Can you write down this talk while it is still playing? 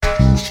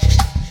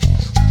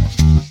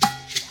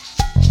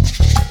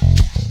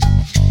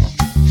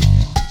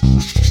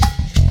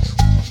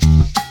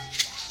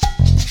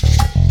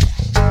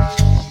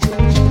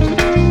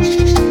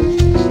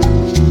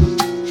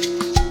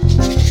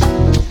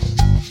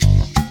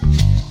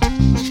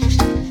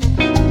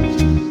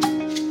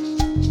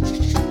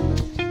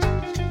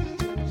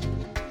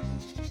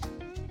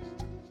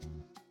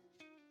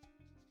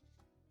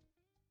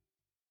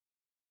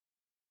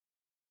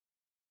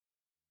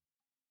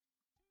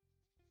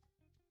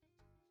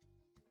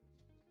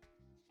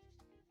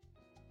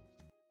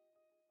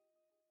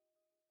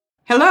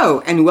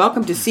Hello, and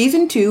welcome to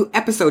Season 2,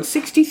 Episode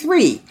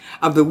 63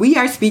 of the We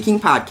Are Speaking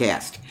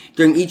podcast.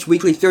 During each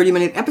weekly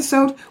 30-minute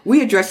episode, we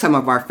address some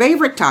of our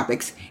favorite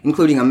topics,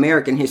 including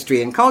American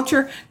history and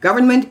culture,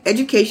 government,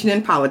 education,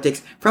 and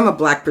politics from a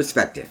Black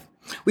perspective.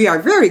 We are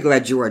very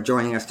glad you are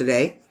joining us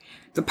today.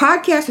 The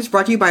podcast is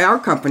brought to you by our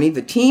company,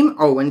 the Team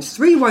Owens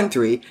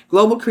 313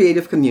 Global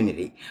Creative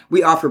Community.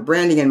 We offer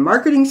branding and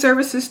marketing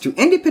services to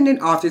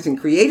independent authors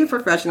and creative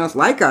professionals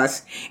like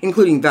us,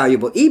 including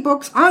valuable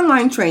ebooks,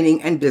 online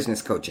training, and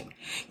business coaching.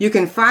 You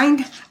can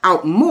find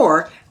out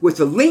more with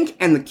the link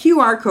and the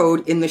QR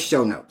code in the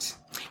show notes.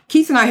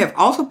 Keith and I have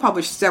also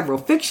published several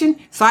fiction,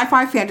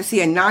 sci-fi,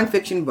 fantasy, and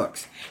nonfiction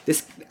books.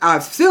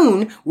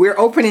 Soon, we're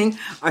opening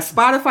a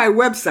Spotify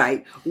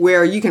website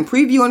where you can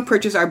preview and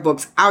purchase our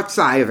books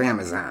outside of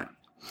Amazon.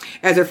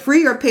 As a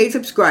free or paid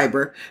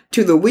subscriber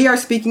to the We Are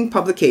Speaking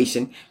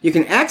publication, you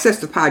can access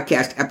the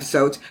podcast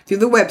episodes through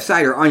the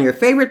website or on your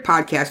favorite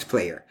podcast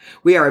player.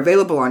 We are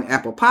available on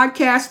Apple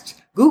Podcasts,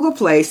 Google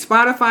Play,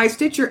 Spotify,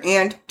 Stitcher,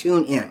 and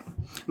TuneIn.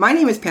 My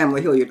name is Pamela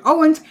Hilliard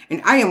Owens,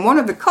 and I am one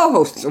of the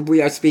co-hosts of We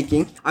Are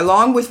Speaking,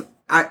 along with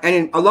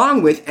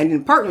and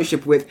in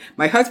partnership with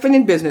my husband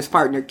and business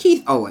partner,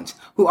 Keith Owens,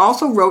 who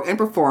also wrote and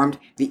performed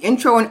the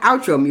intro and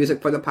outro music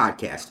for the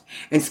podcast.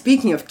 And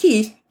speaking of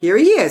Keith, here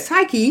he is.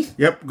 Hi, Keith.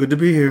 Yep, good to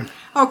be here.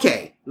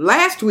 Okay,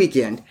 last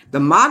weekend,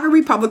 the MAGA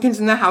Republicans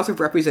in the House of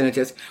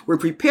Representatives were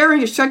preparing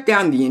to shut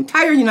down the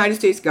entire United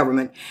States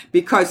government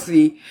because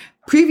the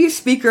previous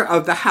Speaker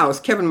of the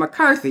House, Kevin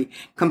McCarthy,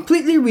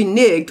 completely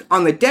reneged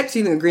on the debt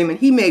ceiling agreement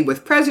he made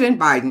with President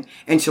Biden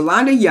and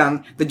Shalanda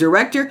Young, the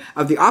director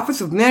of the Office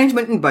of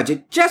Management and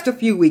Budget, just a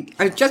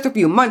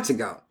few months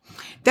ago.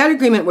 That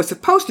agreement was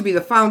supposed to be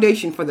the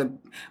foundation for the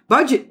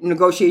budget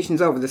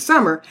negotiations over the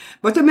summer,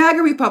 but the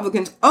MAGA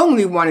Republicans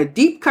only wanted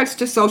deep cuts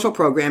to social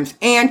programs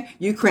and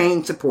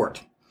Ukraine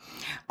support.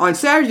 On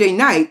Saturday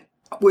night,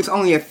 with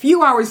only a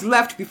few hours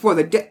left before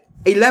the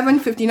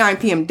 11:59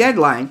 p.m.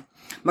 deadline,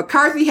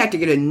 McCarthy had to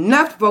get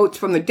enough votes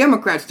from the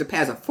Democrats to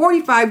pass a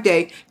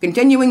 45-day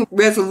continuing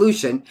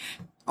resolution,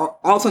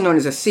 also known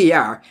as a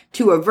CR,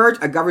 to avert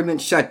a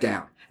government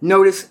shutdown.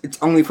 Notice it's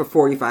only for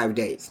 45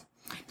 days.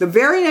 The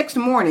very next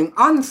morning,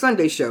 on the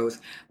Sunday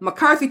shows,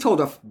 McCarthy told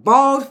a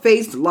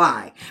bald-faced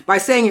lie by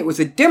saying it was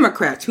the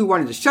Democrats who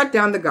wanted to shut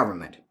down the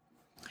government.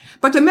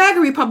 But the MAGA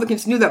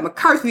Republicans knew that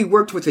McCarthy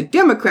worked with the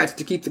Democrats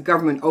to keep the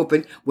government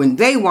open when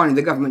they wanted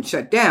the government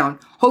shut down,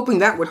 hoping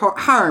that would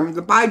harm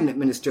the Biden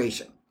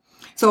administration.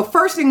 So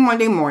first thing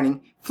Monday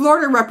morning,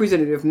 Florida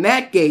Representative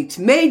Matt Gaetz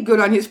made good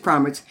on his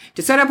promise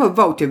to set up a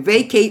vote to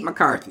vacate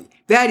McCarthy.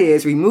 That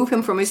is, remove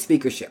him from his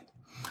speakership.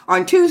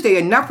 On Tuesday,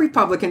 enough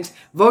Republicans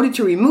voted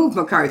to remove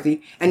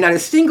McCarthy, and not a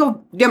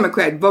single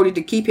Democrat voted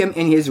to keep him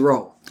in his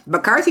role.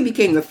 McCarthy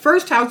became the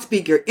first House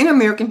Speaker in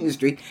American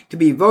history to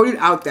be voted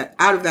out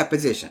of that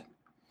position.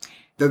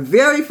 The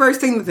very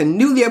first thing that the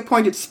newly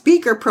appointed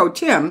Speaker pro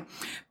tem,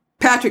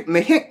 Patrick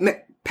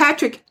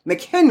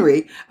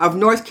McHenry of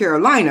North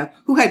Carolina,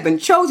 who had been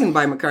chosen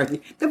by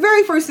McCarthy, the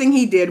very first thing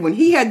he did when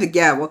he had the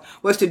gavel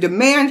was to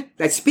demand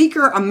that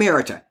Speaker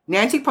Emerita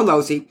Nancy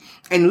Pelosi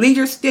and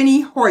Leader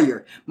Steny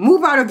Hoyer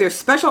move out of their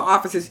special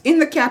offices in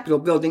the Capitol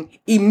building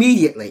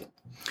immediately.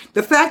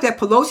 The fact that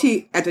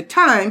Pelosi at the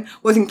time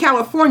was in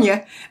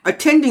California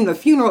attending the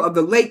funeral of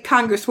the late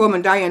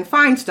Congresswoman Dianne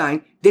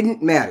Feinstein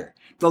didn't matter.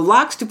 The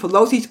locks to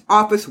Pelosi's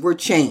office were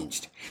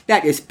changed.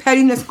 That is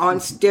pettiness on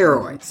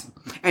steroids.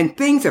 And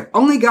things have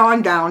only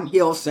gone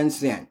downhill since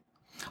then.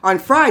 On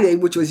Friday,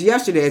 which was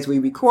yesterday as we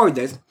record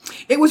this,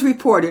 it was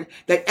reported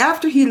that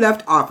after he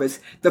left office,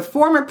 the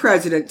former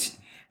president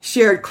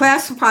shared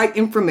classified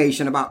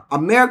information about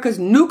America's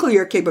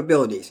nuclear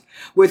capabilities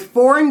with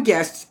foreign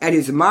guests at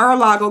his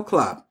Mar-a-Lago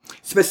club,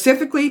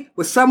 specifically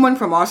with someone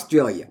from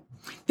Australia.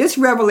 This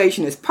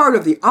revelation is part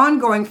of the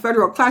ongoing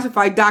federal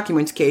classified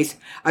documents case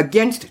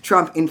against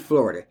Trump in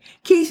Florida.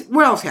 Keith,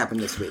 what else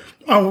happened this week?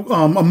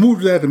 I'll move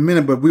to that in a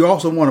minute, but we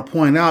also want to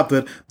point out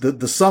that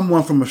the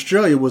someone from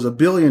Australia was a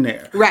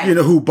billionaire, right?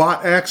 Who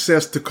bought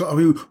access to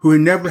who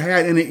had never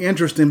had any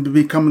interest in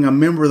becoming a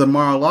member of the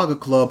Mar-a-Lago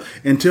club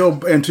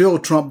until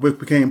Trump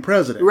became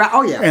president. Right.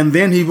 Oh yeah. And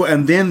then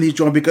he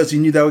joined because he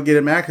knew that would get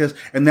him access,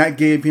 and that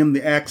gave him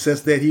the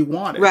access that he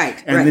wanted.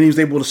 Right. And then he was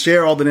able to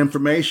share all that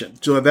information.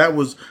 So that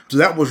was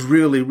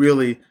really,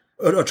 really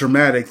a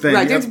traumatic thing.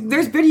 Right.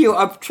 There's video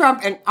of Trump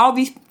and all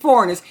these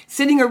foreigners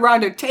sitting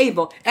around a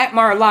table at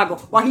Mar-a-Lago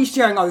while he's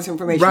sharing all this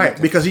information. Right,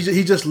 because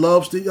he just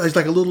loves to, he's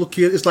like a little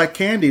kid. It's like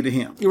candy to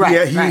him.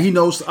 Right. Yeah, he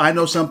knows, I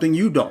know something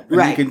you don't. And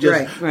right. he can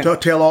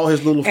just tell all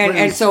his little friends.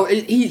 And so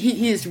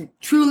he is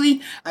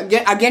truly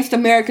against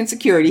American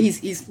security.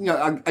 He's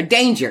a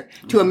danger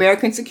to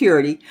American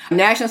security,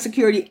 national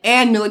security,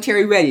 and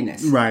military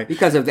readiness. Right.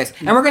 Because of this.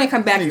 And we're going to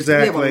come back to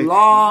exactly. We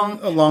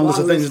have a long list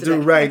of things to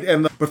do. Right.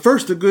 But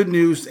first, the good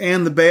news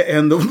and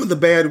the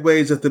bad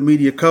ways that the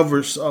media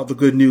covers the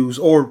good news,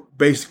 or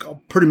basically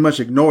pretty much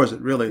ignores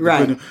it, really.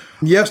 Right.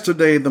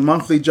 Yesterday, the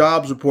monthly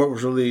jobs report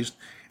was released,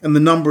 and the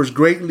numbers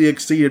greatly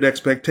exceeded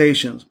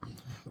expectations.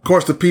 Of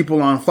course, the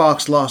people on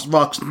Fox lost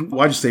Fox.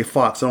 Why'd you say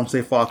Fox? I don't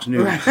say Fox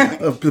News.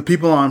 The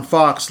people on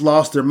Fox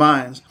lost their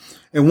minds.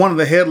 And one of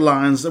the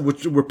headlines,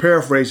 which we're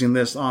paraphrasing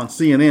this on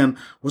CNN,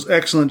 was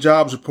 "Excellent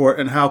Jobs Report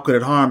and How Could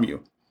It Harm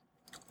You?"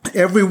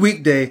 Every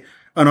weekday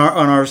on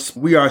our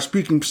We Are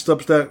Speaking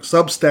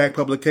Substack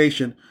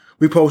publication,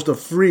 we post a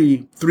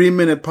free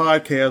 3-minute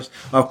podcast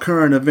of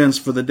current events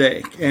for the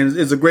day. And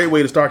it's a great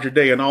way to start your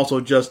day, and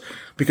also just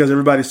because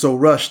everybody's so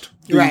rushed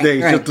these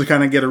days, just to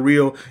kind of get a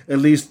real, at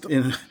least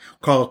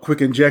call a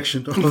quick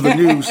injection of the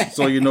news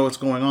so you know what's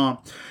going on.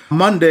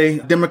 Monday,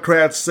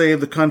 Democrats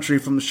saved the country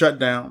from the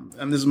shutdown.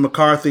 And this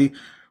McCarthy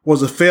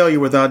was a failure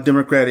without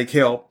Democratic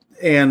help.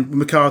 And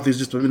McCarthy's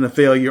just been a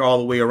failure all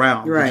the way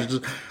around. Right.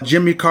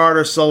 Jimmy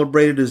Carter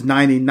celebrated his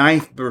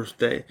 99th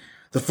birthday.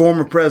 The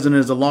former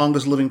president is the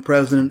longest living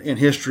president in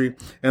history,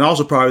 and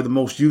also probably the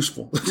most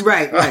useful.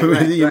 Right.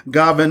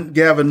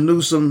 Gavin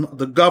Newsom,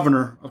 the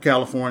governor of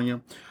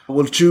California,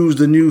 will choose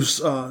the new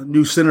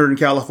senator in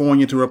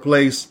California to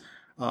replace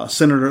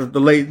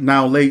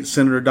now late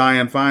Senator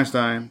Dianne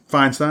Feinstein.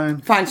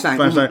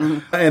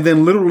 Mm-hmm. And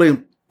then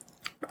literally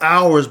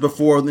hours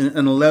before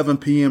an 11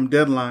 p.m.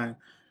 deadline,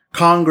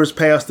 Congress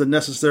passed the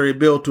necessary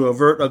bill to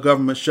avert a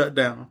government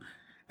shutdown,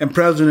 and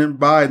President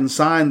Biden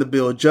signed the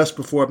bill just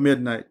before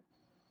midnight.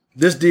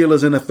 This deal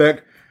is in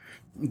effect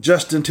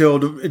just until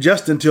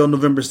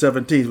November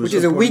 17th, which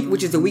is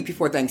a week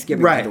before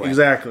Thanksgiving. Right, by the way.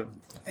 Exactly.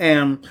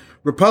 And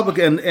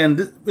Republicans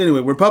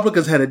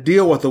had a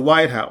deal with the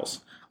White House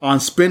on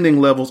spending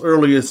levels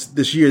earlier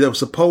this year that was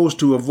supposed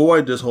to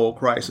avoid this whole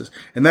crisis,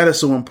 and that is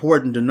so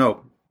important to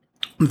note.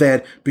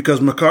 That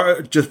because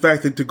McCarthy, just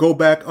fact that to go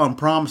back on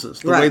promises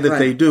the way that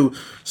they do,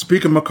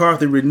 Speaker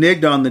McCarthy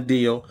reneged on the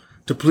deal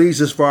to please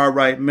his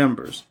far-right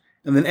members.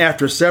 And then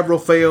after several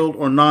failed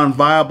or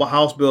non-viable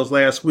House bills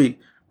last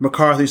week,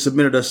 McCarthy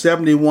submitted a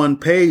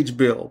 71-page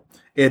bill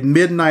at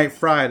midnight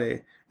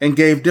Friday and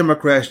gave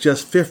Democrats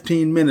just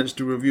 15 minutes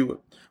to review it,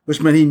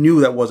 which meant he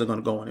knew that wasn't going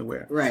to go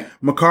anywhere. Right.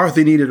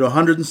 McCarthy needed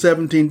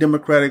 117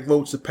 Democratic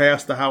votes to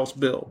pass the House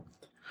bill.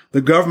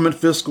 The government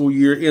fiscal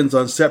year ends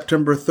on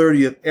September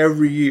 30th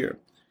every year,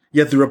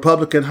 yet the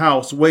Republican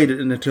House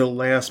waited until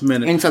last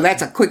minute. And so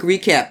that's a quick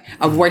recap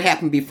of what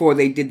happened before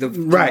they did the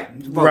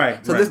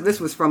vote. So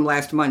this was from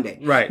last Monday.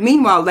 Right.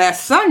 Meanwhile,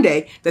 last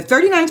Sunday, the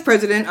 39th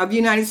President of the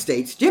United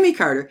States, Jimmy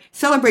Carter,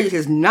 celebrated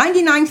his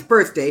 99th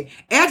birthday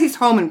at his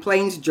home in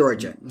Plains,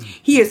 Georgia.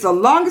 He is the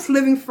longest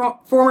living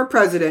former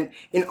president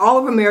in all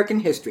of American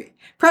history.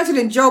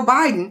 President Joe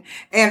Biden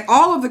and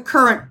all of the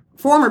current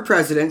former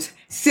presidents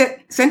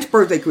sent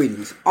birthday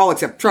greetings, all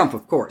except Trump,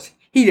 of course.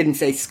 He didn't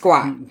say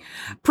squat.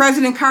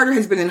 President Carter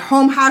has been in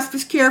home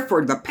hospice care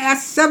for the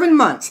past 7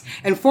 months,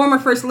 and former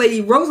First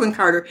Lady Rosalynn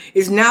Carter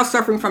is now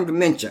suffering from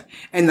dementia.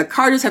 And the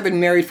Carters have been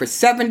married for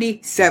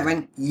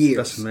 77 years.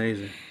 That's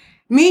amazing.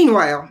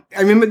 Meanwhile,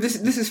 I remember this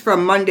is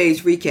from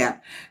Monday's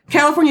recap.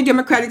 California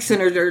Democratic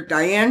Senator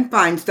Dianne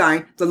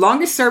Feinstein, the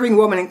longest serving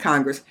woman in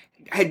Congress,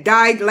 had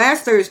died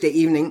last Thursday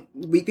evening,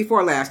 week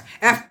before last,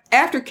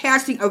 after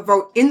casting a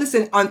vote in the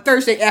Senate on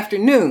Thursday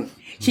afternoon.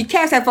 She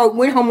cast that vote,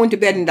 went home, went to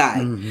bed, and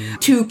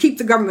died to keep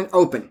the government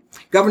open.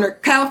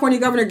 California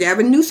Governor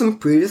Gavin Newsom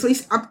previously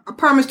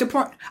promised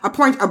to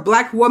appoint a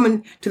black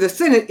woman to the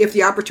Senate if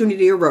the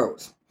opportunity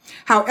arose.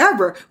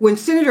 However, when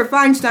Senator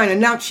Feinstein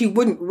announced she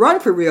wouldn't run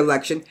for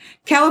re-election,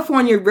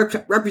 California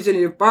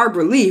Representative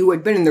Barbara Lee, who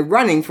had been in the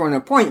running for an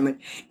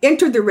appointment,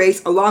 entered the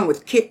race along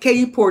with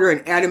Katie Porter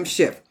and Adam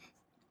Schiff.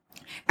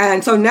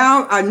 And so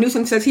now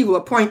Newsom says he will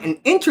appoint an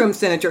interim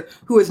senator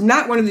who is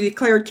not one of the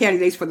declared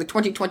candidates for the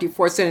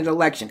 2024 Senate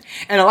election.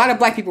 And a lot of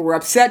black people were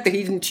upset that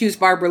he didn't choose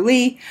Barbara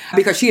Lee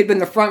because she had been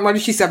the front runner.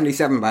 She's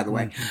 77, by the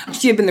way.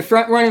 She had been the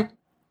front runner.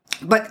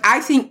 But I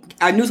think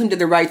Newsom did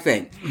the right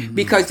thing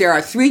because there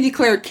are 3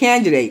 declared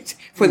candidates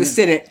for the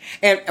Senate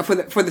and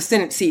for the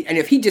Senate seat, and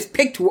if he just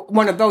picked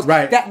one of those,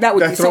 that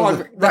would be so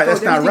unfair. Right,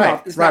 that's not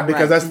right.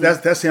 Because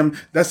that's him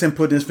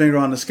putting his finger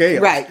on the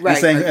scale. Right.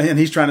 And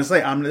he's trying to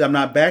say, I'm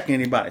not backing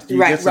anybody. So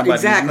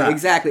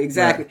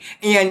Exactly.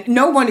 And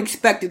no one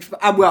expected.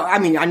 Well, I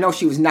mean, I know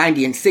she was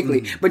 90 and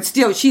sickly, but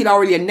still, she had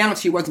already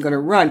announced she wasn't going to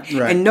run,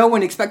 and no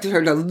one expected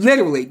her to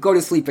literally go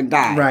to sleep and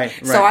die. Right.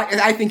 So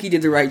I think he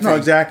did the right thing. No,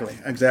 exactly.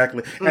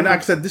 And like I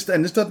said, this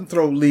doesn't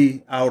throw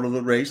Lee out of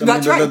the race. I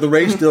mean, the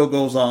race still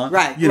goes on.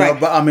 Right.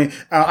 But I mean,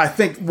 I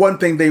think one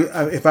thing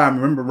if I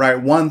remember right,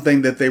 one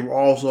thing that they were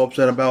also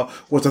upset about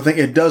was I think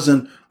it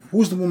doesn't.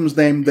 Who's the woman's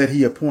name that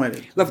he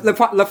appointed?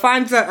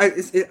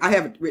 LaFranza, I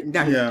have it written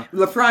down. Yeah.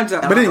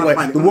 LaFranza. But anyway,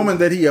 the woman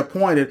that he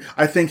appointed,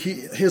 I think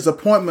his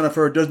appointment of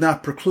her does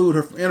not preclude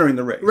her from entering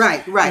the race.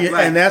 Right.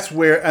 And that's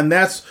where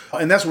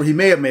he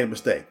may have made a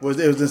mistake. It was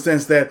in the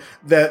sense that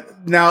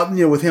now,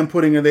 with him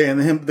putting her there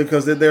and him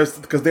because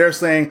they're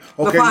saying,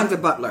 okay,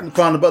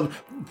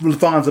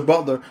 LaFranza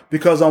Butler,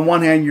 because on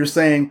one hand you're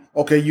saying,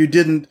 okay, you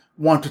didn't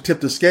want to tip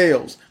the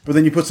scales, but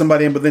then you put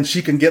somebody in, but then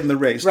she can get in the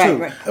race too.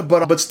 Right.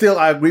 But still,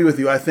 I agree with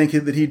you. I think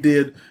that he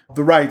did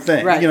the right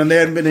thing. Right. There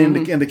hadn't been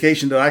any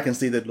indication that I can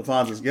see that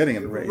LaFonza's getting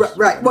in the race.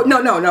 Right. Well,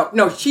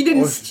 no. She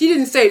didn't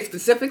say it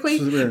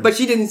specifically, but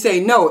she didn't say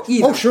no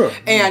either. Oh, sure.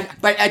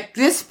 But at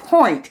this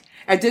point,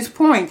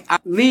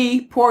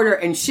 Lee, Porter,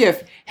 and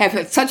Schiff have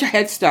had such a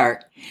head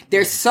start.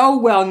 They're so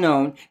well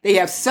known. They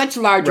have such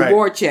large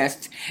war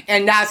chests.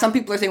 And now some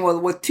people are saying, well,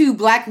 with 2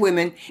 black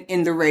women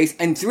in the race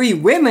and 3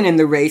 women in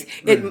the race,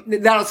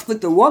 that'll split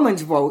the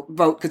women's vote,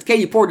 because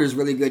Katie Porter is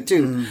really good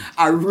too.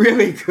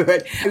 Really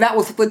good. And that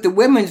will split the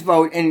women's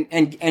vote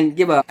and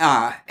give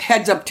a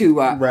heads up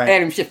to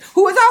Adam Schiff,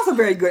 who is also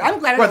very good. I'm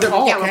glad they're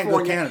from all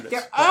California. candidates.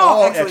 They're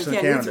all excellent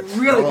candidates. It's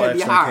really going to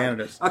be hard.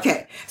 Candidates.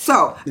 Okay,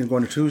 so You're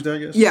going to Tuesday, I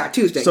guess? Yeah,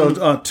 Tuesday. So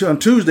on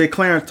Tuesday,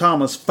 Clarence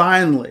Thomas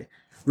finally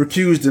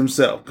recused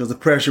himself because the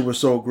pressure was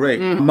so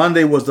great.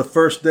 Monday was the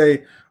first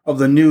day of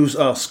the new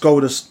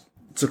SCOTUS,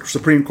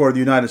 Supreme Court of the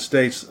United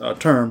States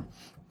term.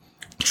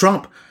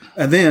 Trump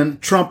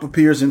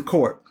appears in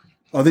court.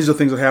 Oh, these are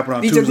things that happen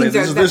on Tuesday.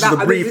 This is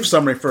the brief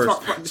summary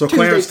first. So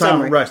Clarence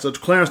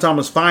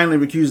Thomas finally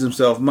recused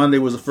himself. Monday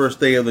was the first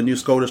day of the new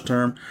SCOTUS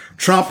term.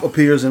 Trump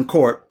appears in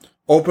court,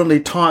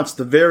 openly taunts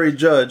the very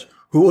judge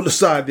who will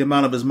decide the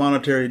amount of his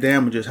monetary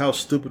damages. How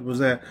stupid was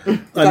that?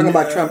 Talking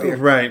about Trump here.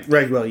 Right.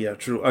 Well, yeah,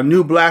 true. A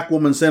new black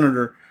woman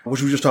senator,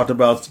 which we just talked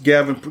about,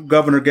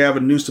 Governor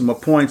Gavin Newsom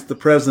appoints the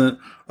president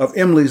of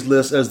Emily's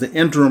List as the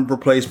interim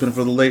replacement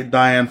for the late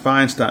Dianne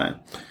Feinstein.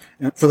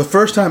 And for the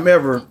first time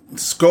ever,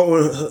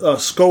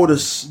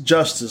 SCOTUS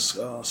Justice,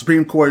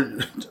 Supreme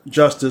Court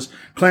Justice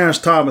Clarence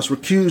Thomas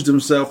recused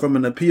himself from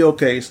an appeal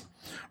case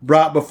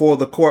brought before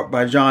the court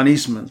by John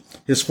Eastman,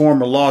 his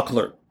former law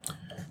clerk.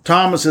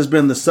 Thomas has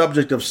been the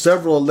subject of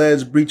several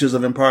alleged breaches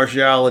of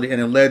impartiality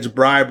and alleged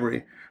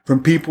bribery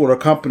from people or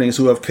companies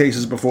who have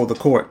cases before the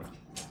court.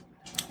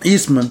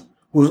 Eastman,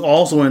 who was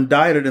also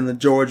indicted in the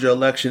Georgia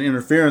election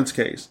interference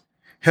case,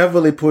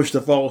 heavily pushed the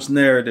false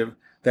narrative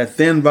that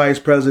then Vice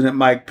President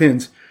Mike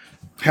Pence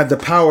had the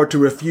power to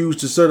refuse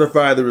to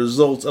certify the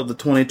results of the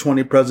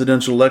 2020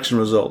 presidential election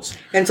results.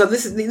 And so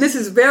this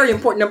is very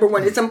important. Number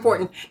one, it's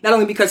important not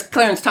only because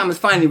Clarence Thomas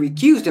finally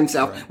recused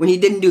himself when he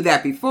didn't do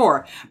that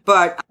before,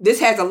 but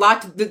this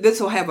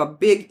will have a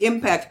big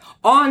impact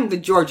on the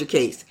Georgia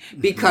case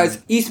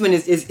because Eastman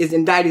is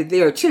indicted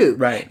there too.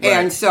 Right.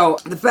 And so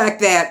the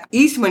fact that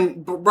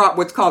Eastman brought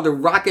what's called a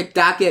rocket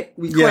docket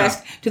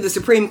request to the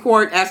Supreme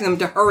Court, asking them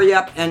to hurry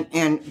up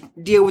and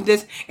deal with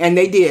this, and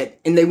they did,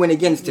 and they went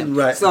against him.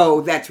 Right.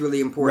 So that's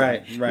really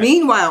important. Right.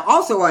 Meanwhile,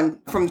 also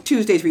from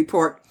Tuesday's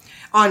report,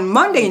 on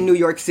Monday in New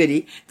York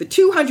City, the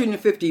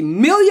 $250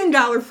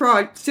 million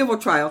fraud civil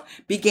trial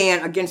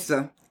began against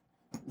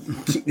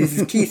this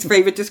is Keith's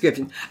favorite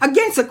description,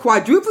 against a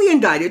quadruply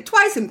indicted,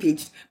 twice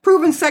impeached,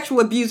 proven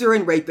sexual abuser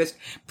and rapist,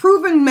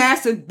 proven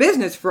massive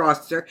business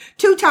fraudster,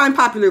 2-time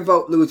popular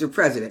vote loser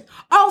president,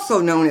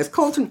 also known as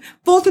Fulton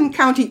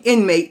County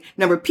inmate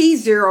number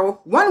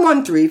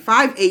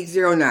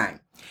P01135809.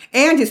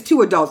 And his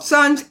 2 adult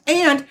sons,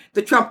 and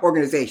the Trump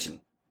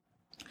Organization.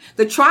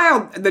 The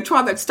trial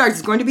that starts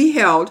is going to be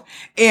held,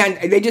 and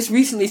they just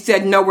recently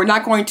said, no, we're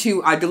not going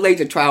to delay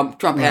the trial.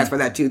 Trump asked for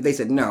that too. They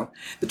said no.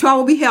 The trial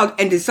will be held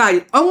and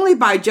decided only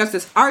by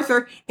Justice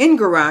Arthur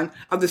Engoron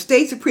of the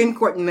State Supreme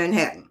Court in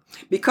Manhattan,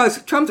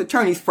 because Trump's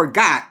attorneys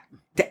forgot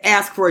to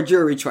ask for a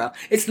jury trial.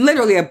 It's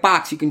literally a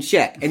box you can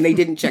check, and they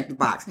didn't check the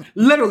box.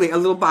 Literally a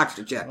little box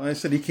to check. Well, I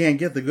said he can't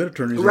get the good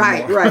attorneys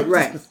anymore.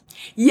 Right.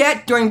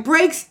 Yet, during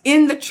breaks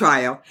in the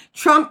trial,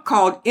 Trump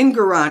called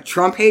Engoron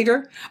Trump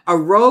hater, a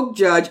rogue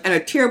judge, and a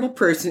terrible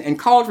person, and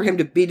called for him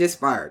to be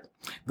disbarred.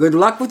 Good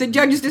luck with the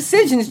judge's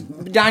decisions,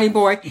 Donnie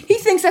boy. He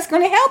thinks that's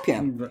going to help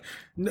him.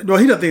 No,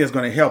 he doesn't think it's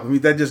going to help him.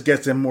 That just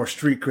gets him more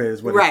street cred,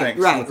 is what he thinks.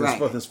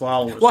 With his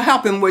followers. Well,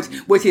 help him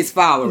with his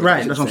followers.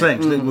 Right, that's what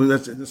I'm saying.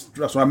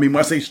 That's what I mean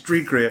when I say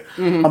street cred.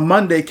 On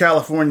Monday,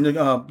 California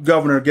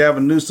Governor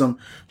Gavin Newsom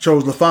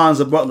chose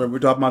LaFonza Butler, we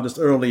talked about this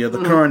earlier,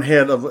 the current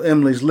head of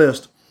Emily's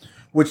List,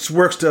 which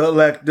works to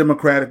elect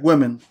Democratic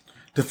women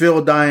to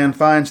fill Dianne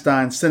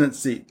Feinstein's Senate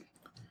seat.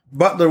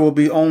 Butler will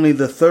be only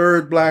the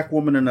 3rd black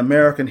woman in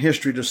American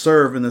history to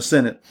serve in the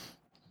Senate,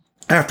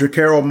 after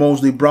Carol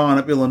Moseley Braun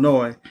of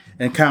Illinois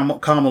and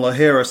Kamala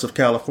Harris of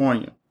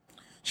California.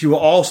 She will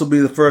also be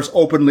the first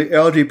openly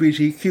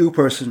LGBTQ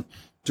person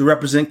to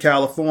represent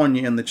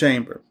California in the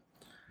chamber.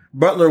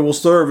 Butler will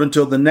serve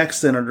until the next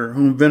senator,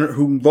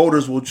 whom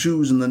voters will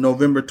choose in the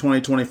November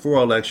 2024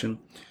 election,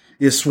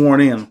 is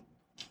sworn in.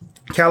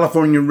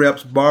 California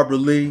Reps Barbara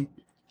Lee,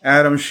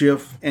 Adam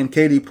Schiff, and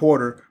Katie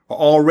Porter are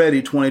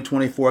already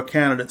 2024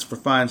 candidates for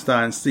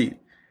Feinstein's seat.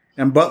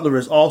 And Butler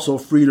is also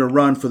free to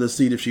run for the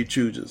seat if she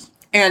chooses.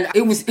 And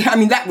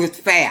that was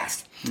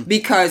fast.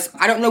 Because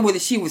I don't know whether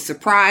she was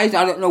surprised.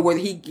 I don't know whether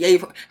he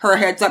gave her a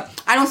heads up.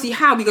 I don't see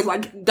how, because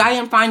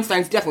Dianne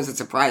Feinstein's death was a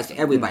surprise to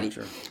everybody.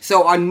 Sure.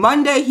 So on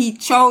Monday, he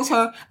chose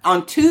her.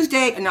 On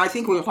Tuesday, and I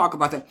think we'll talk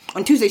about that.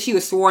 On Tuesday, she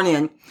was sworn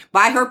in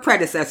by her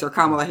predecessor,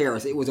 Kamala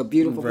Harris. It was a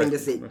beautiful thing to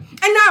see. Right.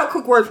 And now a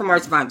quick word from our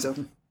sponsor.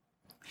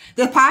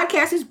 The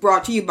podcast is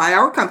brought to you by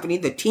our company,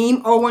 the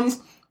Team Owens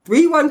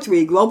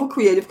 313 Global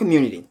Creative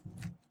Community.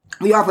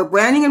 We offer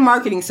branding and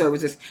marketing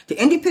services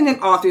to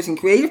independent authors and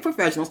creative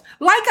professionals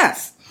like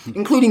us,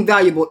 including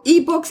valuable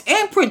ebooks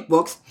and print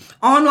books,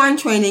 online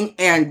training,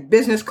 and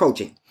business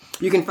coaching.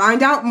 You can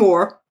find out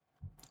more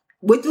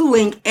with the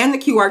link and the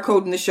QR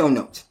code in the show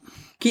notes.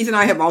 Keith and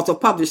I have also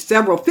published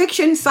several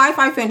fiction,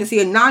 sci-fi, fantasy,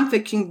 and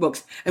nonfiction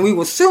books, and we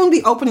will soon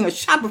be opening a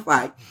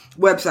Shopify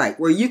website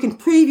where you can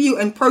preview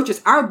and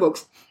purchase our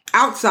books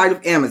outside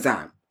of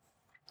Amazon.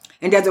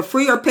 And as a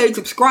free or paid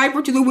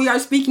subscriber to the We Are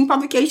Speaking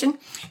publication,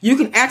 you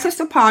can access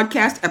the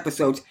podcast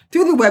episodes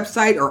through the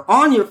website or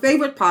on your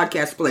favorite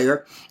podcast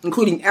player,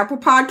 including Apple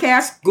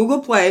Podcasts, Google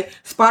Play,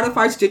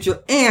 Spotify,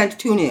 Stitcher, and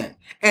TuneIn.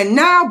 And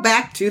now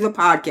back to the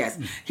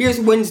podcast. Here's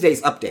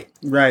Wednesday's update.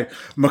 Right.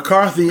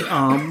 McCarthy,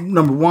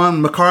 number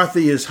one,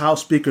 McCarthy is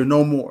House Speaker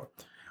no more.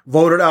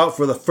 Voted out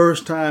for the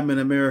first time in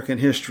American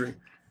history.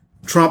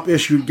 Trump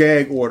issued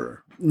gag order.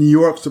 New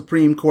York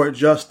Supreme Court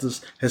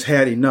Justice has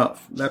had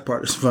enough. That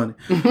part is funny.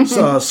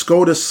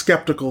 SCOTUS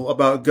skeptical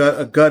about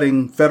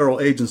gutting federal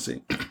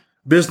agency.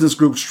 Business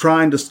groups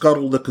trying to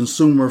scuttle the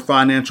Consumer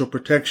Financial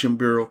Protection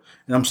Bureau.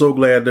 And I'm so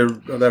glad they're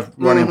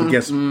running up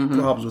against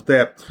problems with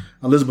that.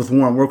 Elizabeth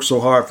Warren worked so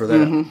hard for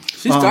that.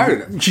 She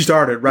started it. She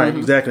started, right,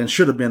 exactly, and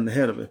should have been the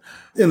head of it.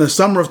 In the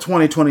summer of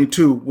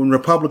 2022, when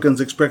Republicans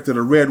expected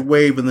a red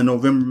wave in the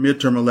November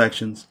midterm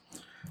elections,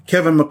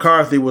 Kevin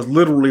McCarthy was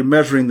literally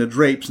measuring the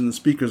drapes in the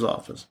Speaker's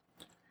office.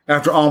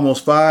 After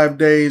almost 5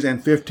 days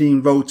and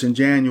 15 votes in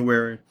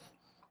January,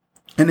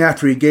 and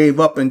after he gave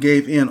up and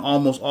gave in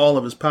almost all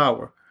of his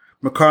power,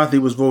 McCarthy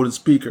was voted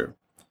Speaker.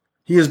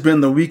 He has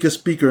been the weakest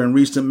Speaker in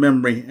recent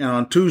memory, and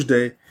on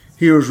Tuesday,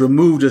 he was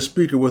removed as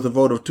Speaker with a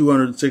vote of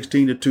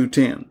 216 to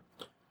 210.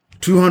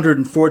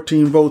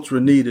 214 votes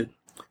were needed,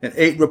 and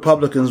 8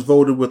 Republicans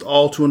voted with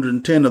all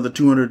 210 of the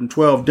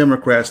 212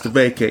 Democrats to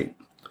vacate.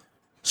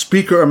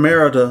 Speaker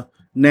Emerita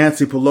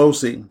Nancy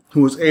Pelosi,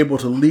 who was able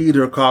to lead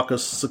her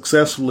caucus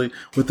successfully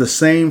with the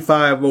same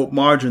 5-vote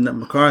margin that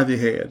McCarthy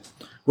had,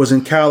 was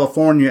in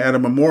California at a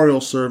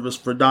memorial service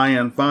for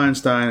Dianne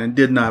Feinstein and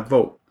did not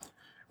vote.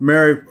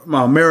 Mary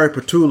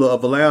Petula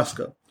of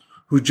Alaska,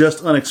 who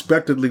just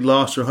unexpectedly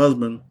lost her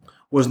husband,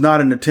 was not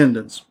in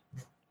attendance.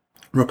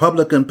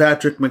 Republican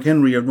Patrick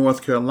McHenry of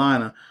North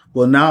Carolina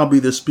will now be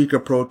the Speaker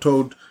pro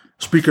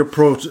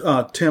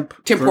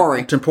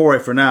tempore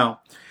for now.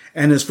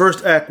 And his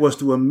first act was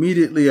to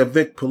immediately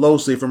evict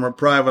Pelosi from her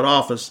private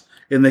office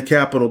in the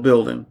Capitol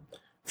building.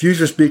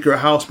 Future Speaker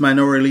House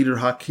Minority Leader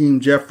Hakeem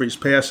Jeffries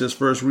passed his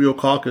first real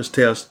caucus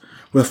test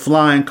with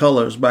flying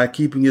colors by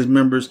keeping his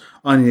members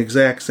on the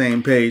exact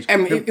same page. I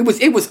mean, it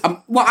was I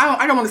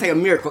don't want to say a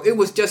miracle. It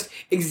was just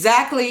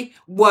exactly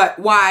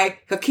why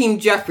Hakeem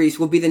Jeffries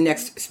will be the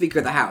next Speaker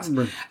of the House.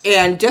 Right.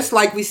 And just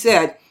like we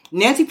said,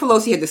 Nancy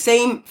Pelosi had the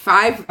same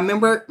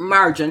 5-member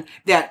margin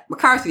that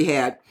McCarthy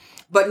had.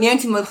 But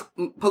Nancy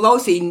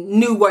Pelosi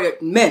knew what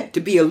it meant to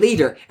be a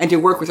leader and to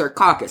work with her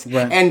caucus.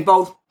 Right. And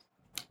both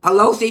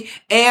Pelosi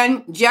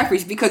and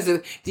Jeffries, because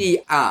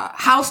the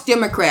House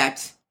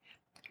Democrats,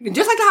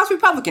 just like the House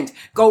Republicans,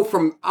 go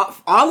from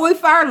all the way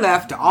far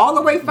left to all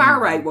the way far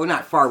right. Well,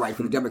 not far right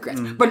for the Democrats,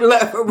 but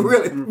left,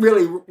 really,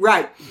 really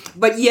right.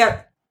 But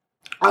yet,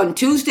 on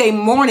Tuesday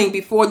morning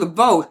before the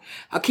vote,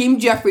 Hakeem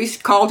Jeffries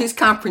called his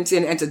conference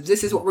in and said,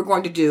 "This is what we're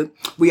going to do.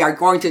 We're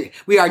going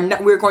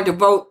to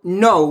vote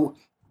no."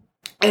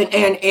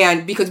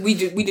 And because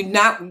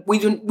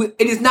it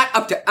is not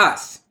up to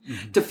us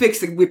to fix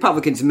the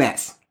Republicans'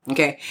 mess.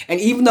 Okay.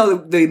 And even though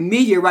the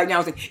media right now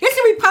is saying,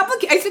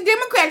 it's the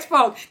Democrats'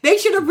 fault. They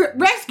should have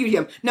rescued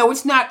him. No,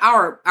 it's not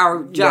our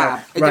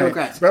job as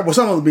Democrats. Right. Well,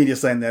 some of the media is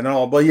saying that and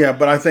all,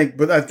 but I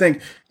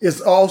think it's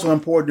also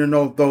important to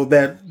note though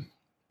that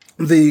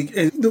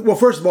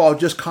first of all,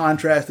 just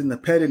contrasting the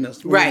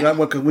pettiness. Right.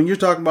 Because when you're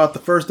talking about the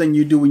first thing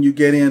you do when you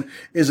get in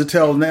is to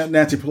tell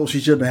Nancy Pelosi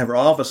she shouldn't have her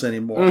office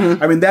anymore.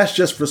 Mm-hmm. I mean, that's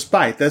just for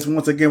spite. That's,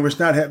 once again,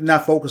 we're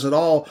not focused at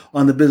all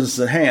on the business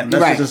at hand.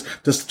 That's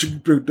just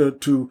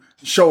to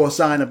show a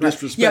sign of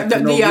disrespect for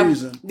no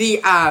reason.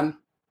 The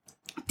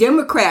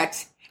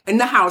Democrats in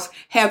the House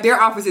have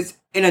their offices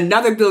in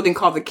another building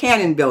called the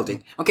Cannon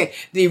Building. Okay,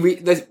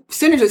 the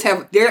senators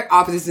have their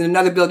offices in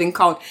another building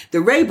called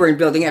the Rayburn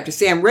Building after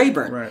Sam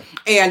Rayburn, right.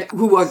 And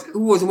who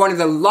was one of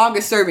the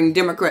longest serving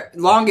Democratic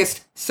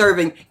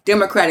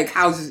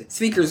House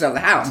speakers of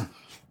the House.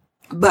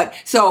 But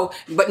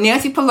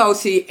Nancy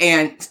Pelosi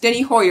and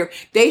Steny Hoyer,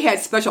 they had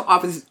special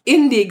offices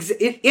in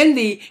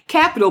the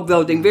Capitol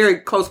building, very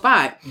close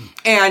by,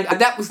 and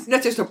that's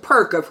just a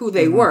perk of who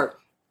they were.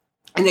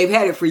 And they've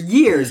had it for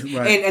years.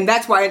 Right. And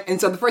that's why,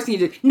 and so the first thing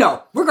you do,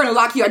 no, we're going to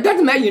lock you out. It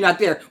doesn't matter you're not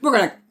there. We're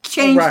going to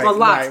change the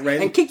locks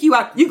and kick you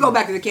out. You go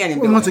back to the Cannon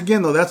building. Once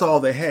again, though, that's all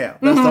they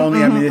have. That's the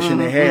only ammunition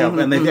they have.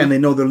 And they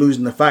know they're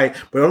losing the fight.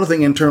 But the other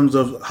thing in terms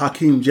of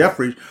Hakeem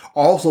Jeffries,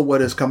 also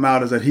what has come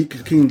out is that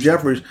Hakeem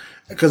Jeffries,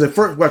 because at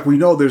first, like we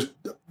know, there's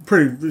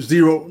pretty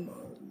zero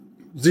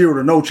zero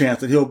to no chance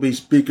that he'll be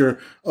Speaker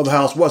of the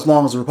House as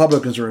long as the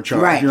Republicans are in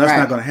charge. Right, that's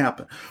not going to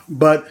happen.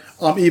 But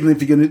even if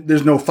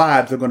there's no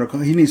 5, they're going to.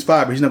 He needs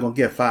 5, but he's not going to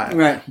get 5.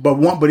 Right.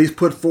 But he's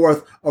put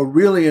forth a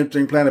really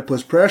interesting plan that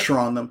puts pressure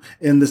on them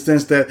in the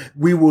sense that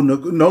we will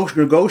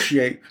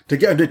negotiate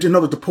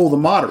to pull the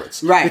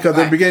moderates. Right. Because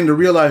they're beginning to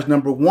realize,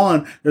 number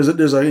one,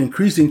 there's an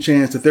increasing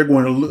chance that they're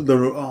going to the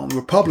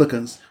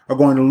Republicans are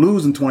going to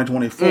lose in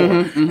 2024,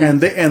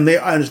 and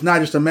it's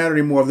not just a matter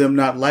anymore of them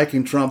not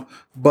liking Trump,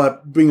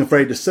 but being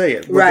afraid to say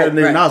it. But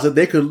they announced that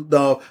they could.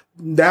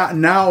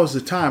 Now is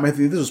the time. I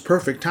think this is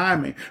perfect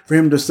timing for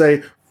him to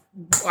say,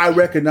 I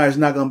recognize it's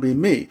not going to be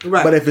me.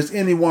 Right. But if it's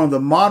any one of the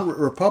moderate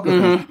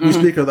Republicans, the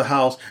Speaker of the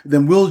House,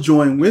 then we'll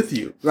join with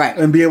you. Right.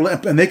 And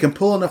and they can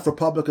pull enough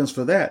Republicans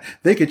for that.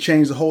 They could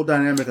change the whole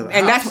dynamic of the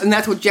House. And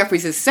that's what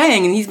Jeffries is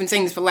saying, and he's been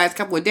saying this for the last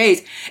couple of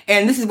days,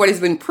 and this is what has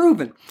been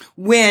proven.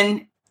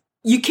 When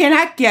you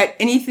cannot get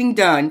anything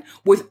done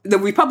with the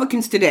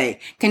Republicans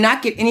today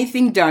cannot get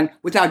anything done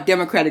without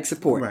Democratic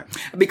support, right.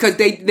 Because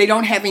they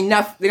don't have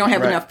enough. They don't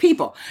have enough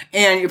people,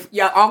 and if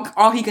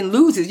all he can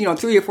lose is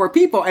 3 or 4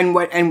 people,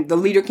 and the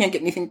leader can't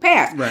get anything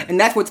passed, right. And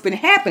that's what's been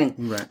happening.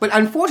 Right. But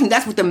unfortunately,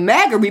 that's what the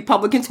MAGA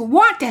Republicans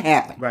want to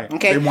happen. Right.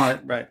 Okay. They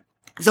want it. Right.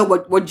 So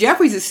what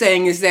Jeffries is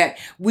saying is that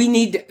we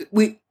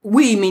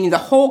meaning the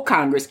whole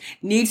Congress,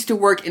 needs to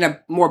work in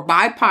a more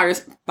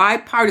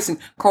bipartisan,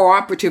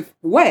 cooperative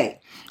way.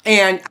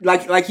 And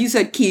like you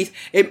said, Keith,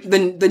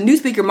 the new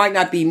speaker might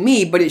not be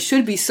me, but it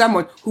should be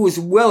someone who is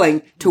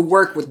willing to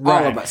work with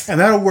all of us. And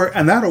that'll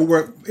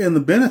work in the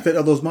benefit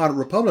of those moderate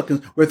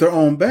Republicans with their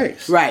own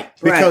base. Right.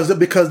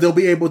 Because they'll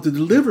be able to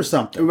deliver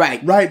something.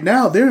 Right. Right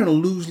now they're in a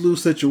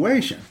lose-lose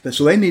situation.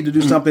 So they need to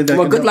do something that.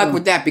 Well, good luck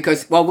with that,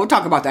 because we'll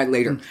talk about that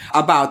later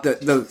about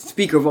the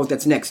speaker vote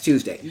that's next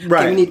Tuesday.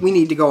 Right. Okay, we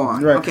need to go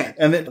on. Right. Okay.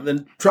 And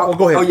then Trump.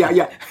 Go ahead. Oh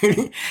yeah.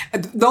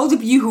 Those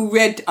of you who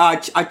read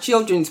a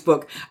children's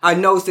book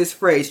knows this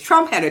phrase.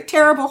 Trump had a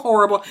terrible,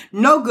 horrible,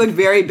 no good,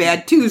 very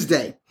bad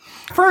Tuesday.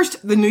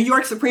 First, the New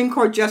York Supreme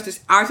Court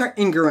Justice Arthur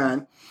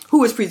Engoron,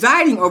 who was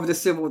presiding over the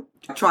civil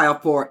trial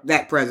for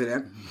that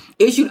president,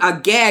 issued a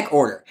gag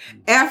order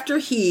after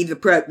he,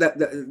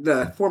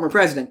 the former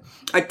president,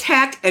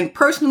 attacked and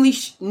personally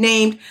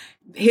named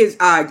his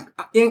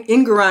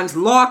Engoron's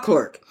law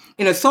clerk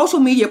in a social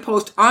media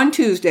post on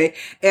Tuesday,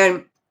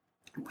 and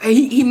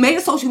he made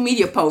a social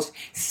media post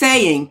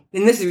saying,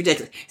 and this is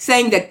ridiculous,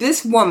 saying that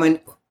this woman,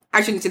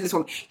 I shouldn't say this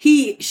woman,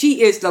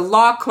 she is the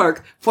law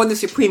clerk for the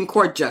Supreme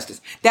Court justice.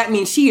 That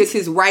means she is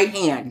his right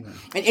hand.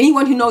 Mm-hmm. And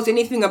anyone who knows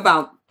anything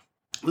about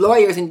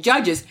lawyers and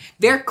judges,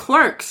 their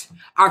clerks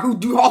are who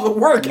do all the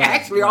work,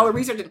 actually, all the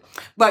research.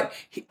 But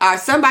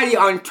somebody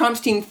on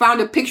Trump's team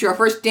found a picture of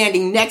her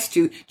standing next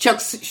to Chuck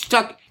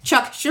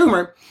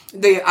Schumer,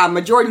 the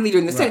majority leader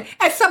in the Senate,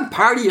 at some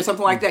party or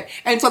something like that.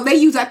 And so they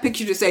use that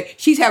picture to say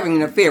she's having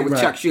an affair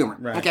with Chuck Schumer.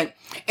 Right. Okay.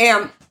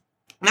 And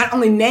not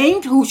only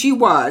named who she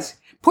was,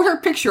 put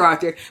her picture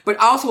out there, but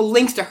also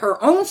links to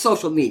her own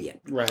social media.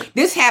 Right.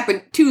 This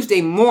happened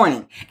Tuesday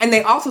morning. And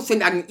they also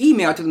sent out an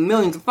email to the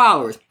millions of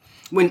followers.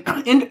 When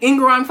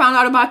Engoron found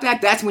out about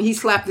that, that's when he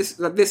slapped this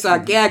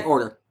gag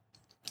order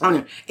on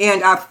him.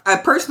 And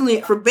I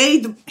personally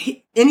forbade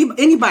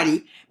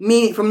anybody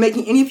from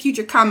making any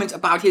future comments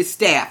about his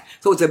staff.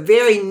 So it's a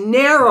very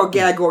narrow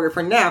gag order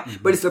for now,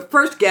 but it's the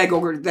first gag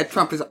order that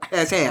Trump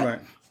has had. Right.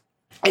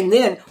 And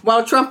then,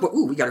 while Trump,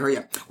 we gotta hurry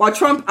up. While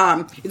Trump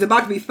is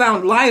about to be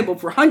found liable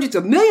for hundreds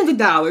of millions of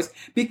dollars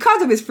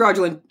because of his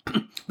fraudulent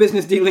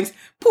business dealings,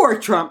 poor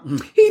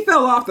Trump, he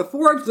fell off the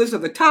Forbes list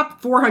of the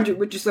top 400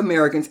 richest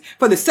Americans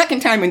for the second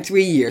time in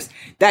 3 years.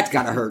 That's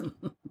gotta hurt.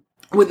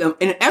 With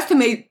an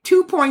estimated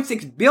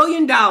 $2.6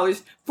 billion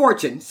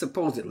fortune,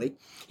 supposedly,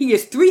 he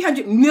is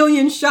 300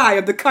 million shy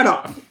of the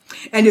cutoff,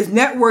 and his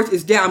net worth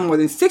is down more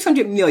than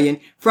 600 million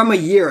from a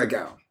year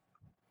ago.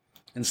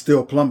 And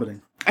still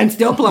plummeting.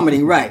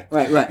 Right.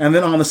 And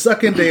then on the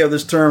second day of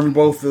this term,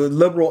 both the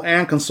liberal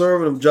and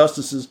conservative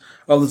justices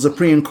of the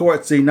Supreme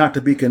Court seem not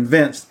to be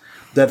convinced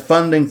that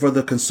funding for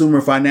the Consumer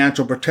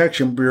Financial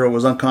Protection Bureau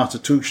was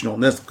unconstitutional.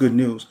 And that's good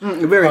news.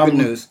 Very good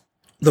news.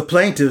 The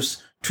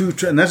plaintiffs,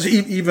 and that's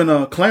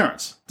even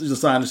Clarence, the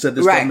scientist, said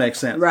this doesn't make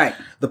sense. Right.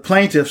 The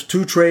plaintiffs,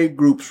 2 trade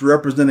groups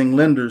representing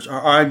lenders,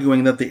 are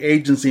arguing that the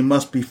agency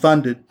must be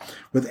funded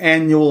with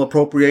annual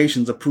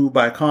appropriations approved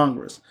by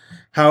Congress.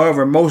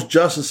 However, most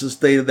justices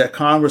stated that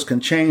Congress can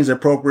change the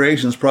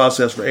appropriations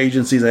process for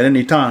agencies at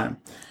any time.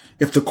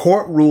 If the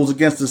court rules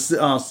against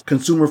the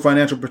Consumer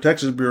Financial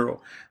Protection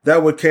Bureau,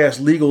 that would cast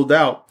legal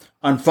doubt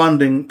on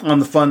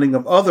the funding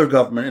of other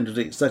government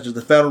entities, such as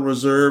the Federal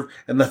Reserve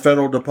and the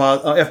Federal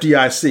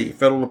FDIC,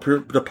 Federal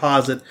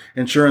Deposit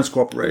Insurance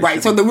Corporation.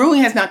 Right. So the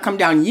ruling has not come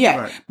down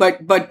yet,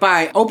 but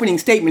by opening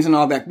statements and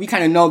all that, we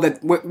kind of know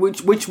that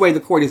which way the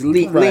court is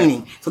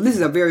leaning. So this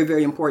is a very,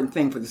 very important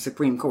thing for the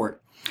Supreme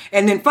Court.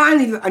 And then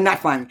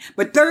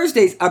but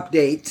Thursday's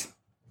update,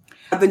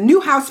 the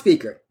new House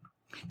Speaker,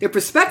 the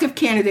prospective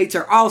candidates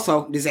are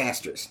also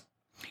disastrous.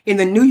 In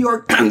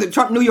the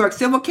Trump New York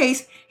civil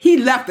case, he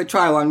left the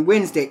trial on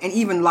Wednesday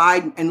and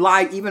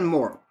lied even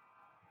more.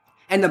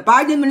 and the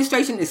Biden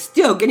administration is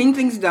still getting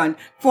things done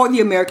for the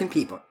American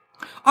people.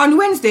 On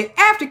Wednesday,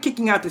 after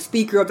kicking out the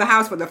Speaker of the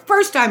House for the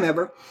first time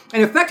ever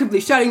and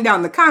effectively shutting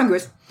down the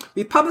Congress,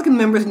 Republican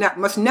members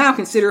must now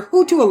consider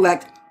who to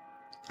elect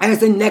as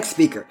the next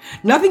Speaker.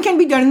 Nothing can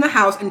be done in the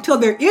House until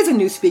there is a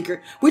new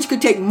Speaker, which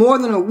could take more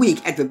than a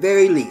week at the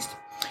very least.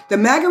 The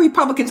MAGA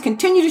Republicans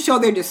continue to show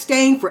their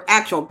disdain for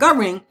actual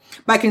governing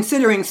by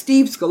considering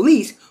Steve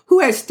Scalise, who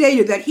has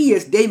stated that he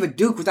is David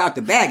Duke without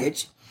the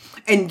baggage,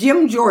 and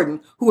Jim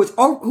Jordan, who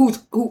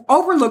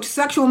overlooked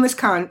sexual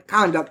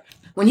misconduct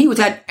when he was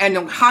at an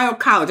Ohio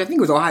college, I think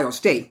it was Ohio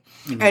State,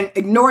 and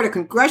ignored a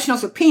congressional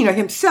subpoena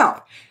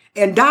himself,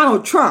 and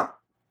Donald Trump,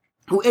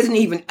 who isn't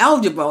even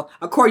eligible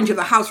according to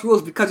the House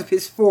rules because of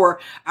his 4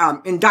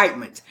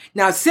 indictments.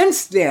 Now,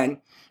 since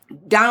then,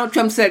 Donald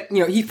Trump said,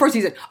 he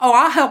said,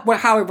 I'll help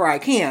however I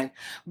can.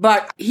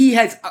 But he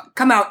has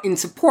come out in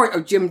support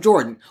of Jim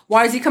Jordan.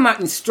 Why does he come out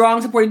in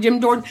strong support of Jim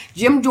Jordan?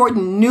 Jim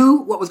Jordan knew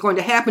what was going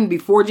to happen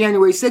before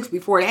January 6th,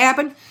 before it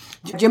happened.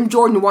 Jim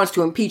Jordan wants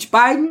to impeach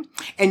Biden,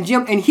 and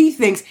he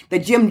thinks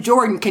that Jim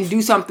Jordan can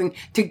do something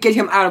to get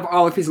him out of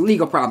all of his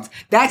legal problems.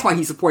 That's why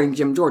he's supporting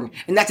Jim Jordan.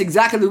 And that's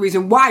exactly the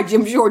reason why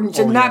Jim Jordan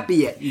should not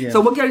be it. Yeah.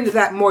 So we'll get into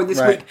that more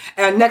this week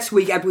and next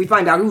week after we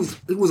find out who's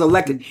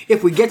elected,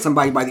 if we get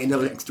somebody by the end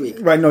of next week.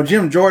 Right. No,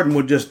 Jim Jordan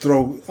would just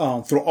throw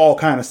all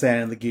kind of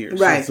sand in the gears.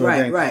 Right,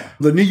 right.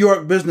 The New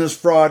York business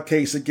fraud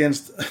case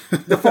against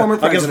the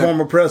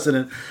former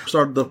president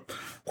started the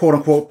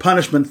quote-unquote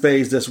punishment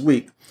phase this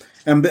week.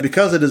 And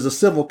because it is a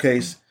civil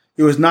case,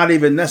 it was not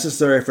even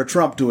necessary for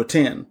Trump to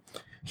attend.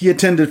 He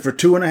attended for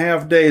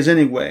 2.5 days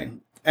anyway,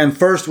 and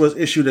first was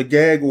issued a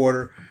gag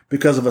order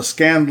because of a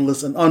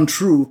scandalous and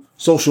untrue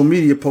social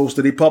media post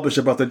that he published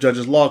about the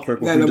judge's law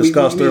clerk, which we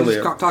discussed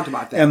earlier. Talked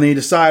about that. And then he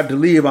decided to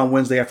leave on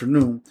Wednesday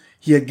afternoon.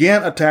 He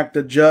again attacked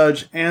the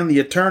judge and the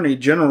attorney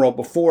general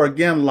before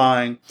again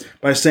lying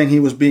by saying he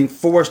was being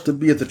forced to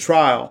be at the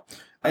trial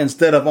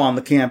instead of on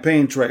the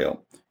campaign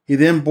trail. He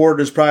then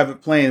boarded his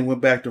private plane and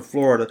went back to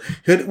Florida.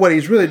 What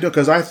he's really doing,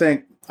 because I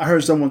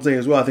heard someone say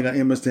as well, I think on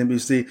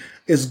MSNBC,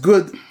 it's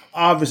good,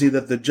 obviously,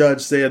 that the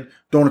judge said,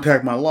 don't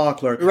attack my law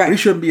clerk. Right. But he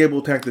shouldn't be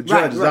able to attack the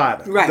judges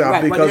either.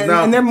 Right. Because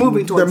now, and they're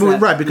moving towards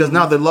that. Right, because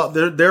now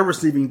they're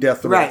receiving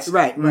death threats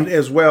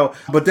as well.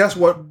 But that's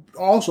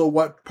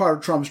what part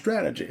of Trump's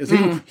strategy is.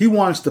 He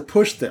wants to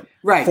push them,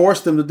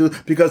 force them to do,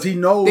 because he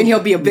knows. Then he'll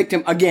be a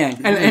victim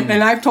again.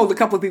 And I've told a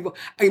couple of people,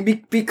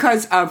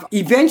 because of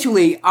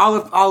eventually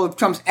all of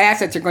Trump's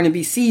assets are going to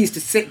be seized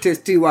to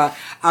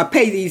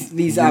pay these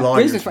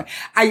business funds.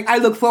 I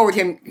look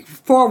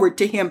forward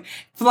to him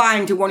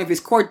flying to one of his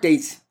court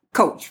dates.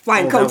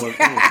 Flying coach.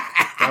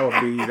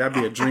 That'd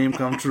be a dream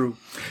come true.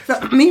 So,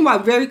 meanwhile,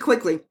 very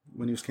quickly,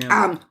 when he was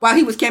campaigning. While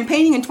he was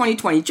campaigning in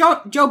 2020, Joe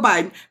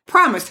Biden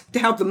promised to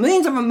help the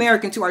millions of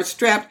Americans who are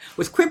strapped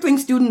with crippling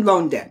student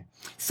loan debt.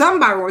 Some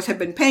borrowers have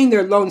been paying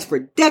their loans for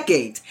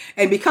decades,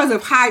 and because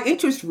of high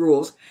interest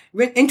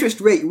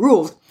rate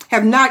rules,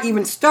 have not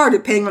even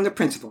started paying on the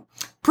principal.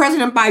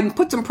 President Biden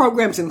put some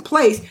programs in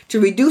place to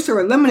reduce or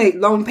eliminate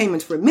loan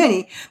payments for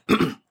many,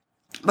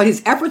 but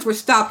his efforts were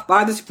stopped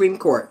by the Supreme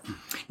Court.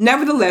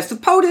 Nevertheless, the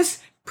POTUS,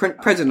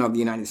 President of the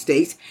United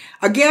States,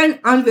 again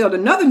unveiled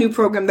another new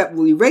program that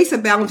will erase the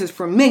balances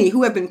for many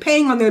who have been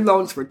paying on their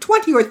loans for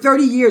 20 or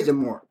 30 years or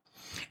more,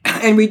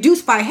 and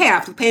reduce by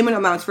half the payment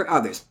amounts for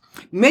others.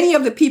 Many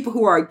of the people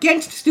who are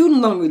against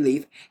student loan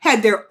relief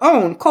had their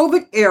own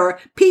COVID-era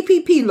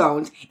PPP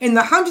loans in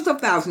the hundreds of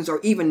thousands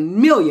or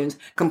even millions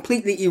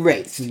completely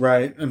erased.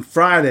 Right. And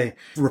Friday,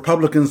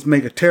 Republicans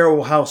make a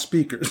terrible House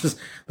speakers.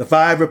 The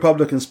 5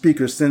 Republican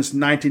speakers since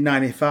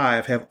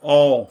 1995 have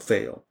all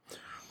failed.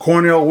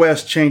 Cornel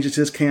West changes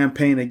his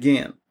campaign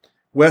again.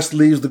 West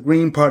leaves the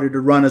Green Party to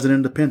run as an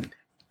independent.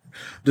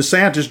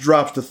 DeSantis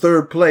drops to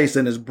 3rd place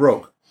and is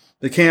broke.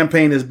 The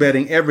campaign is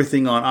betting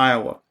everything on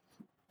Iowa.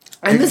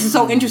 And this is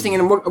so interesting,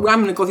 and I'm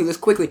going to go through this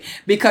quickly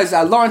because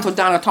Lawrence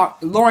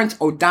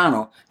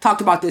O'Donnell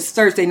talked about this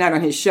Thursday night on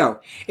his show.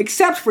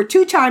 Except for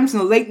 2 times in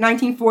the late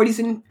 1940s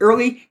and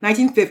early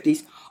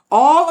 1950s,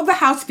 all of the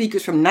House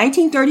speakers from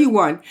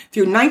 1931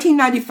 through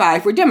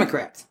 1995 were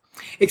Democrats.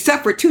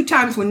 Except for 2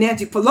 times when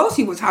Nancy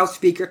Pelosi was House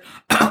Speaker,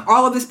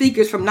 all of the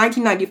speakers from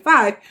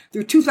 1995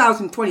 through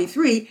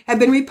 2023 have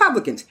been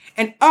Republicans,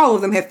 and all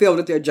of them have failed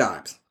at their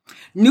jobs.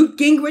 Newt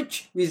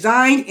Gingrich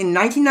resigned in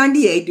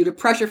 1998 due to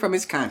pressure from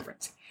his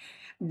conference.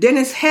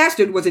 Dennis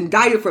Hastert was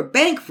indicted for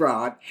bank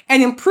fraud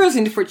and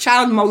imprisoned for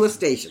child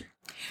molestation.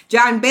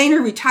 John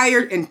Boehner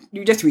retired in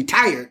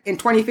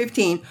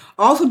 2015,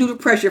 also due to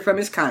pressure from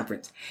his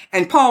conference.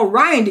 And Paul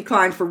Ryan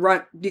declined to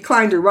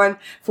run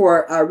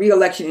for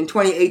re-election in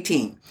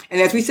 2018. And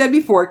as we said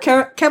before,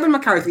 Kevin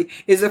McCarthy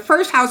is the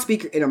first House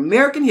Speaker in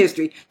American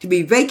history to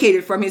be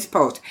vacated from his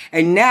post.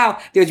 And now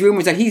there's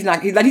rumors that he's going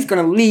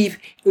to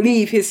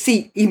leave his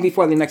seat even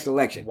before the next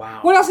election. Wow.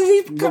 What else is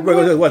he?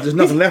 There's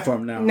nothing left for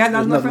him now.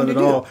 Nothing left for him to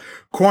do.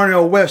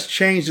 Cornel West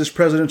changed his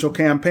presidential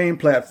campaign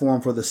platform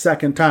for the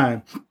second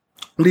time.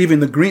 leaving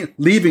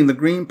the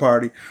Green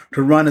Party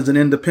to run as an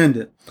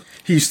independent.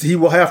 He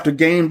will have to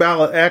gain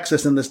ballot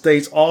access in the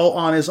states all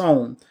on his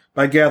own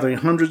by gathering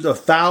hundreds of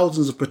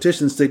thousands of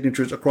petition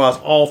signatures across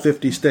all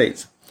 50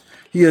 states.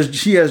 He has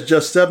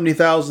just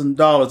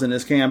 $70,000 in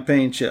his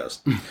campaign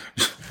chest.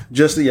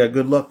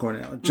 Good luck,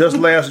 Cornell. Just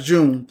last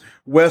June,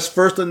 West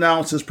first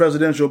announced his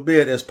presidential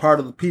bid as part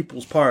of the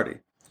People's Party.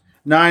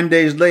 9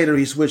 days later,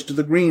 he switched to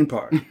the Green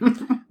Party.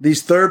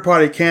 These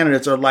third-party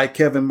candidates are like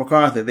Kevin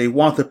McCarthy. They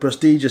want the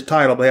prestigious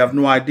title, but they have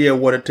no idea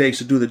what it takes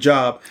to do the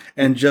job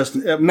and just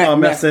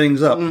mess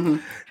things up. Mm-hmm.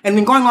 And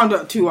then going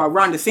on to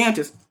Ron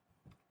DeSantis,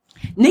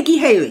 Nikki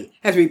Haley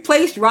has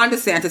replaced Ron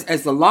DeSantis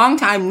as the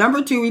longtime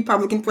number 2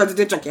 Republican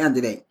presidential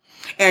candidate.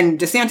 And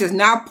DeSantis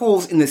now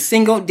polls in the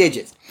single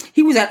digits.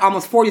 He was at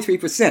almost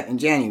 43% in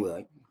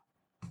January.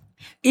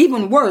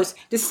 Even worse,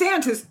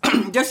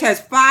 DeSantis just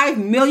has $5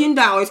 million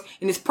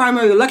in his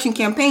primary election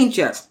campaign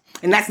chest.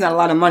 And that's not a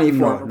lot of money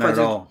for a president. Not at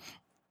all.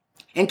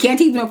 And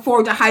can't even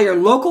afford to hire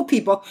local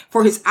people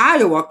for his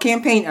Iowa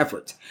campaign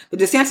efforts. The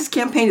DeSantis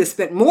campaign has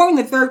spent more in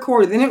the third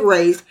quarter than it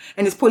raised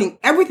and is putting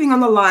everything on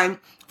the line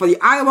for the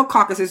Iowa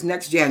caucuses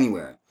next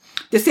January.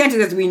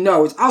 DeSantis, as we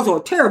know, is also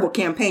a terrible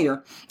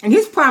campaigner, and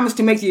his promise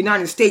to make the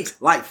United States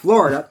like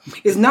Florida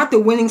is not the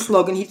winning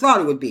slogan he thought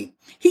it would be.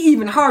 He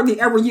even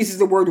hardly ever uses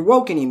the word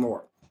woke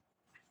anymore.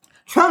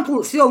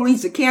 Trump still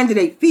leads the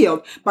candidate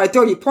field by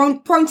 30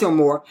 points or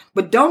more,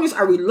 but donors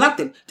are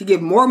reluctant to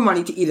give more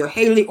money to either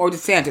Haley or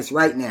DeSantis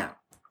right now.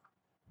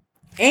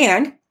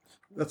 And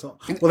that's all.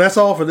 Well, that's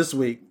all for this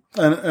week.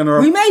 And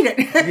we made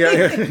it.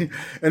 Yeah.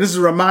 And this is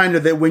a reminder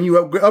that when you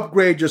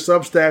upgrade your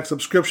Substack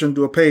subscription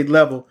to a paid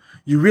level,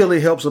 you really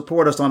help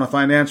support us on a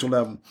financial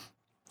level.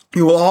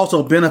 You will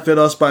also benefit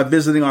us by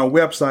visiting our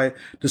website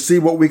to see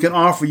what we can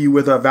offer you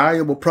with our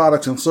valuable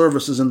products and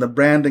services in the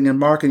Branding and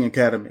Marketing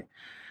Academy.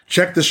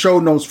 Check the show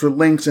notes for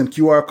links and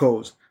QR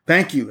codes.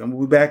 Thank you, and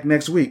we'll be back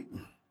next week.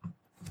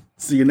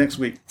 See you next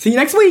week. See you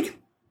next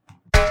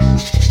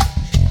week.